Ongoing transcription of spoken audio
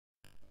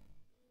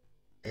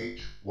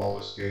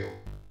Wallace Gale,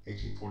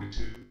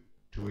 1842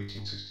 to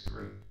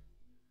 1863.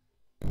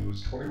 He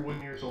was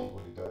 21 years old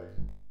when he died.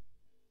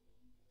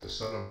 The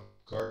son of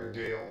Gardner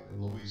Gale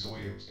and Louisa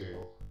Williams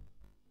Gale.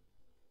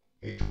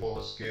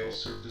 Wallace Gale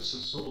served as a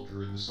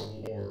soldier in the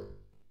Civil War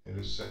and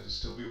is said to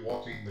still be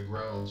walking the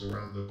grounds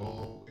around the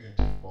Volo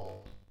Antique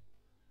Mall.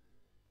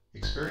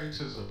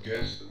 Experiences of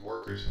guests and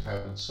workers have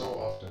happened so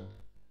often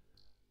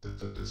that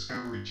the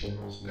Discovery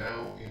Channel's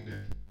now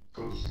ended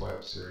Ghost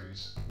Lab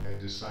series had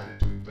decided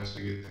to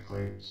investigate the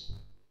claims.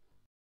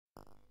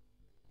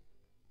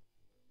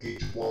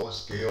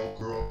 Wallace Gale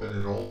grew up in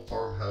an old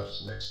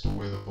farmhouse next to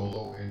where the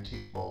Volo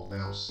Antique Mall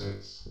now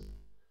sits.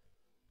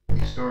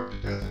 He starved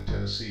to death in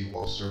Tennessee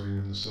while serving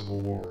in the Civil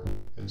War,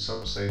 and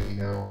some say he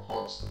now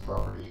haunts the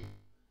property.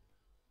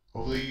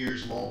 Over the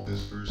years, mall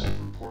visitors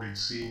have reported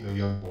seeing a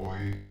young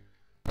boy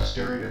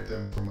staring at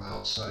them from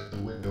outside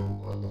the window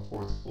on the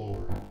 4th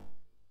floor.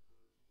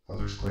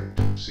 Others claim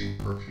to have seen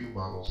perfume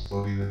bottles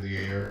floating in the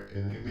air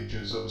and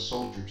images of a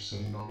soldier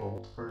sitting on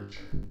old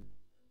furniture,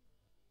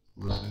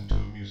 listening to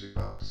a music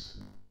box.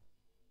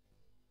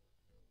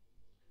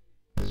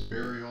 His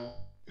burial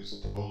is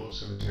at the Volo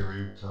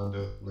Cemetery,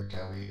 Wakanda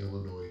County,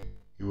 Illinois,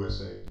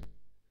 USA.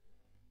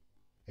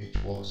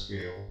 Wallace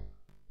Gale,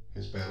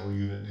 his battle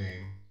unit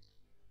name,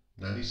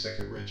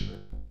 92nd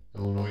Regiment,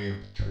 Illinois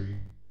Infantry,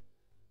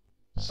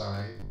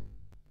 Side,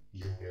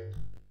 Union,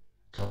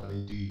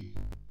 Company D.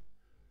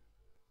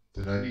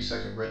 The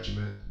 92nd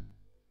Regiment,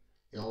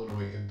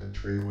 Illinois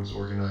Infantry was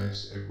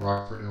organized at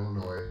Rockford,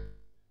 Illinois,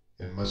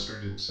 and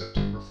mustered in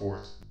September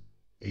 4th,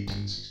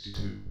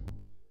 1862.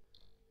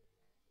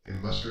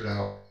 And mustered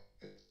out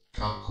at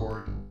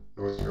Concord,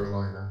 North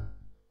Carolina,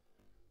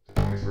 the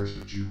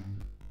 21st of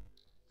June,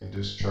 and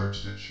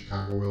discharged at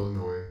Chicago,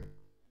 Illinois,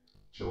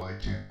 July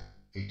 10th,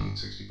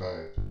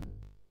 1865.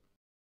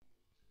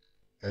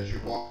 As you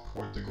walk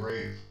toward the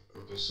grave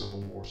of the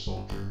Civil War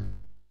soldier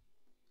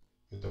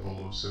at the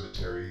Volo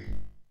Cemetery,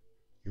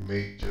 you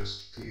may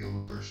just feel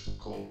a burst of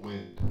cold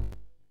wind.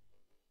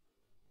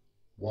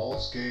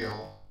 Wallace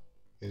Gale,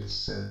 it is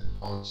said,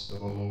 haunts the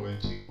Volo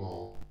Antique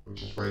Mall,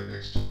 which is right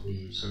next to the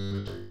Volo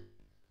Cemetery.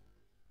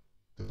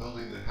 The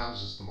building that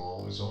houses the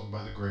mall is owned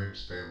by the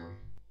Grahams family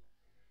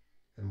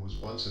and was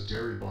once a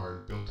dairy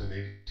barn built in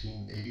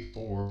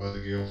 1884 by the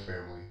Gale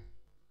family.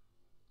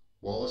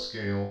 Wallace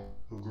Gale,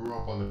 who grew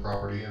up on the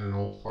property in an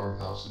old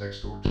farmhouse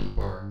next door to the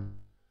barn,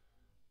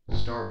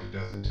 starved to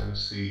death in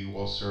Tennessee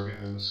while serving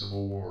in the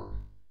Civil War.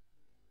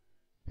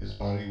 His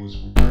body was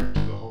returned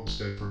to the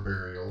homestead for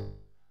burial,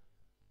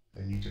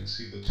 and you can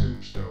see the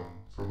tombstone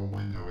from a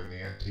window in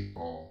the antique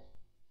mall.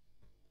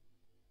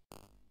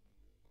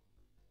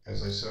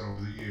 As I said,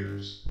 over the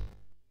years,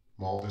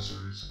 mall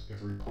visitors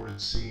have reported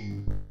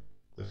seeing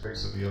the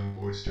face of a young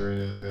boy staring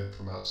at them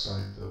from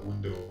outside the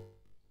window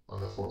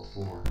on the 4th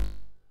floor.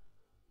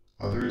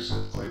 Others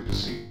have claimed to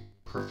see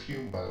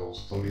perfume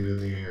bottles floating in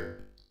the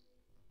air,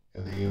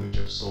 and the image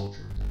of a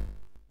soldier.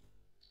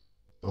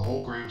 The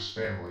whole Grahams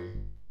family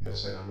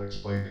has had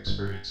unexplained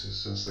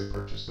experiences since they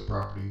purchased the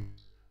property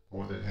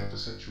more than half a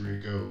century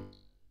ago,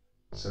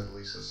 said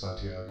Lisa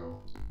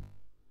Santiago.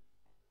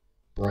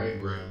 Brian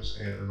Graham's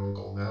aunt and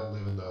uncle now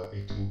live in the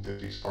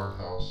 1850s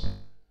farmhouse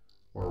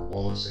where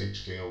Wallace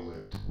H. Gale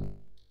lived.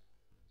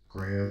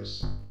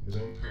 Graham's, his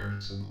own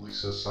parents, and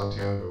Lisa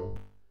Santiago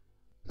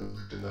have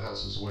lived in the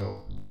house as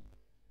well,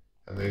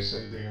 and they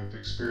say they have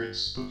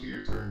experienced spooky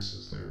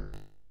occurrences there.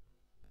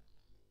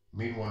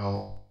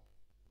 Meanwhile,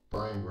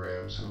 Brian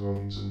Graham's, who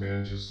owns and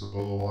manages the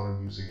Volo Auto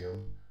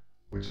Museum,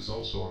 which is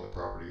also on the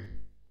property,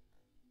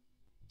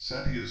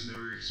 said he has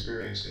never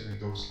experienced any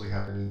ghostly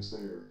happenings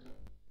there.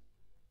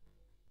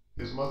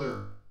 His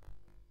mother,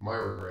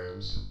 Myra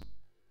Grahams,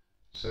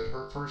 said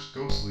her first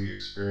ghostly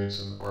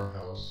experience in the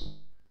farmhouse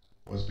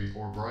was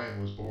before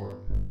Brian was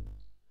born.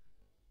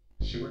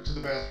 She went to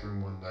the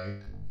bathroom one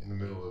night in the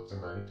middle of the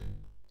night,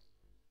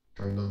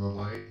 turned on the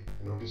light,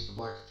 and noticed a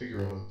black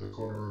figure out of the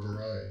corner of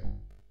her eye.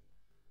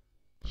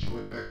 She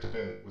went back to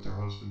bed with her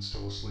husband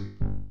still asleep.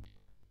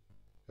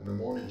 In the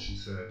morning, she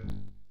said,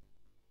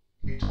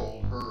 he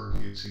told her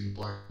he had seen a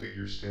black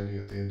figure standing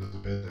at the end of the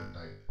bed that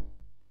night.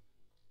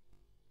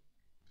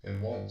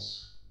 And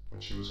once,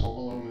 when she was home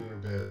alone in her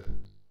bed,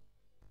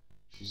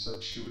 she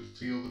said she would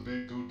feel the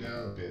bed go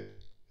down a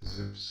bit, as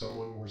if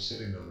someone were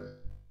sitting on it.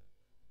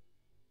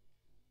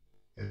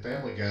 At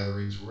family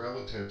gatherings,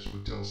 relatives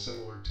would tell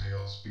similar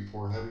tales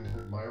before having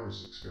heard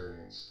Myra's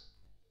experience.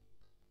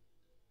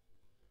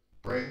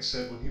 Brian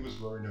said when he was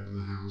growing up in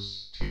the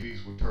house,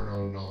 TVs would turn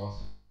on and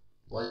off,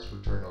 lights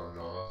would turn on and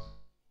off.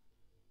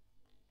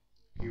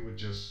 He would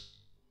just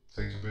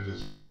think of it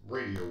as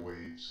radio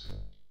waves.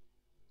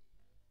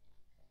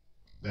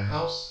 The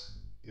house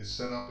is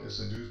set up as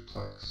a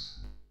duplex.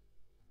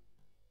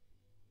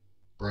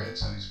 Brian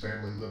said his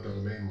family lived on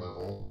the main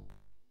level,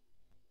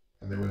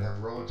 and they would have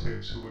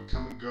relatives who would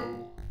come and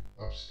go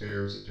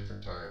upstairs at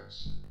different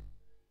times.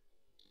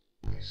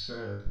 He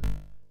said,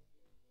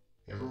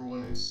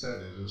 everyone has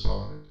said it is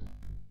haunted.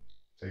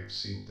 They've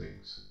seen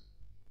things.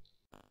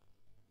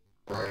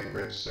 Brian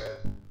Rich said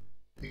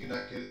He could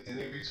not get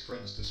any of his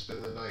friends to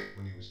spend the night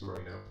when he was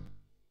growing up.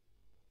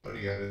 But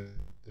he added,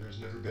 there has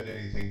never been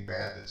anything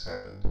bad that's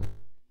happened.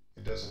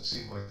 It doesn't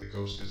seem like the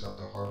ghost is out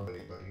to harm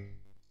anybody.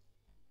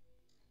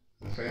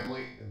 The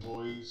family,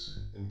 employees,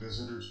 and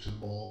visitors to the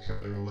mall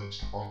kept their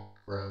alleged haunt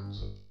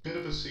grounds a bit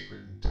of a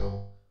secret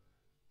until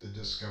the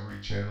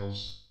Discovery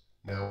Channel's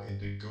now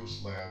ended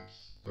Ghost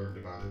Labs learned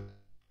about it.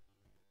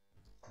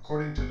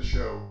 According to the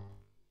show,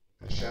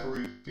 a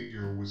shadowy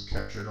figure was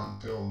captured on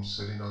film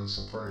sitting on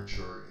some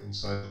furniture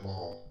inside the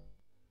mall.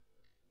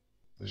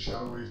 The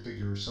shadowy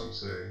figure, some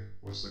say,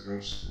 was the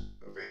ghost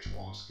of H.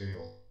 Wallace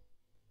Gale.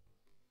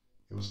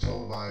 It was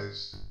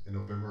televised in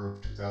November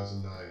of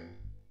 2009.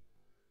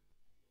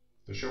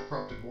 The show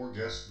prompted more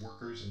guests,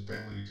 workers, and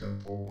family to come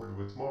forward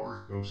with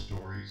more ghost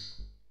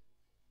stories,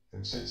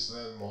 and since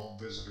then mall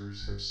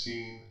visitors have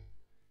seen,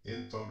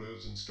 in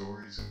photos and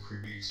stories and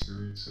creepy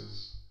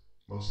experiences,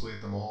 mostly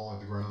at the mall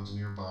and the grounds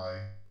nearby,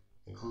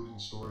 including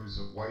stories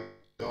of white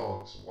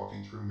dogs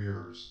walking through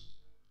mirrors,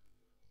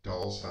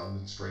 dolls found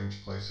in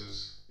strange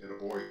places, and a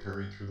boy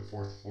peering through the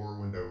fourth floor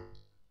window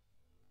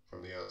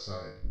from the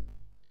outside.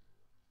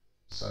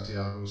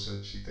 Santiago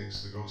said she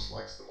thinks the ghost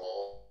likes the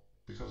mall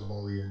because of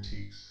all the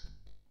antiques.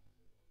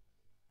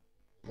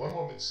 One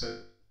woman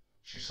said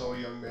she saw a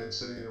young man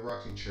sitting in a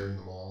rocking chair in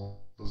the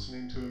mall,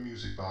 listening to a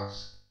music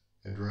box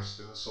and dressed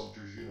in a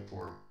soldier's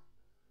uniform.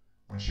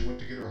 When she went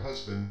to get her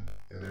husband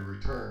and they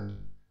returned,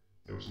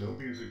 there was no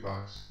music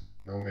box,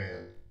 no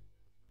man.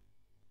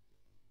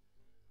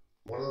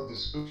 One of the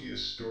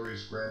spookiest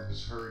stories Graham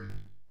has heard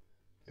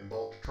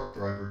involved a truck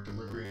driver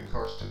delivering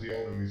cars to the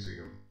Auto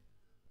Museum,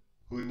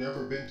 who had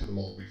never been to the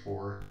mall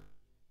before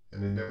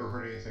and had never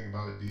heard anything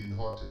about it being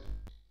haunted.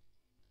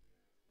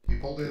 He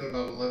pulled in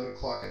about 11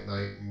 o'clock at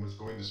night and was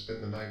going to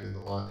spend the night in the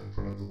lot in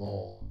front of the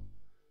mall.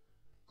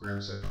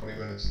 Graham said 20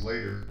 minutes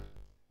later,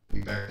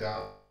 he backed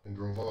out and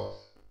drove off.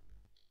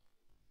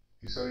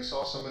 He said he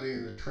saw somebody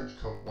in a trench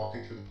coat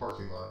walking through the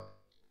parking lot,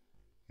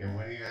 and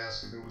when he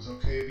asked if it was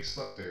okay if he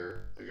slept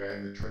there, the guy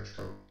in the trench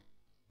coat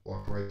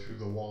walked right through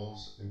the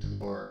walls into the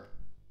barn.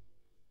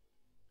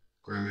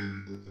 Graham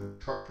added that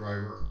the truck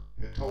driver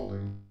had told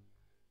him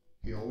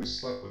he always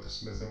slept with a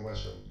Smith &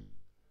 Wesson,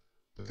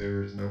 but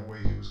there is no way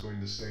he was going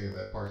to stay in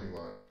that parking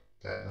lot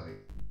that night.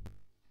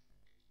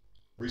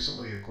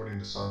 Recently, according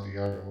to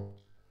Santiago,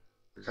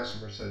 the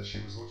customer said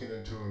she was looking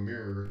into a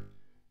mirror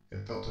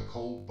and felt a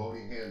cold,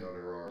 bony hand on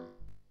her arm.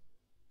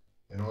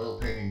 An oil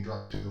painting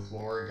dropped to the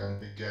floor and got a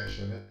big gash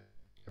in it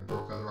and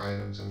broke other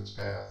items in its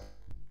path.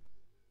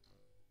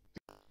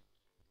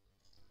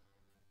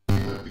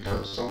 People have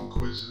become so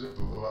inquisitive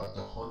about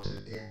the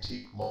haunted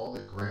antique mall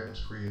that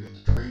Graham's created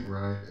a train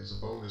ride as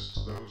a bonus to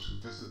those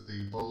who visit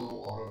the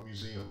Volo Auto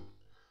Museum.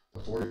 The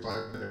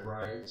 45-minute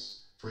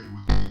rides, free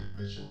with paid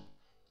admission,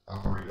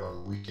 operate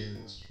on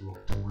weekends through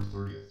October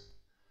 30th.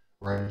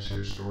 Riders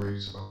hear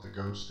stories about the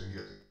ghost and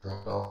get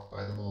dropped off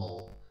by the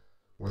mall,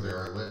 where they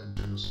are led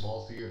into a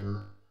small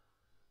theater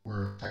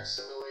where a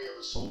facsimile of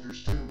a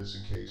soldier's tomb is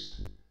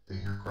encased. They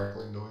hear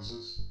crackling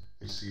noises,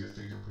 they see a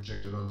figure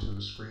projected onto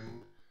the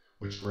screen,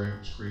 which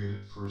Grams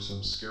created for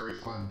some scary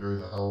fun during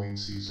the Halloween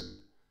season.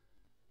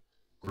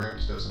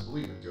 Grams doesn't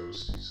believe in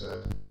ghosts, he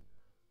said,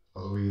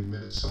 although he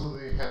admitted some of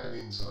the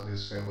happenings on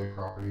his family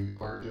property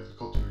are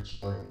difficult to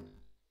explain.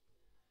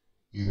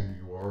 Either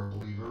you are a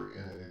believer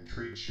and it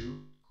intrigues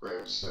you,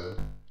 Grams said,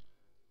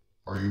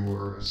 or you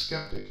are a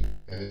skeptic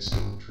and it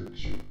still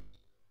intrigues you.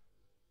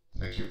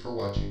 Thank you for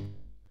watching.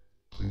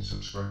 Please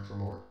subscribe for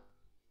more.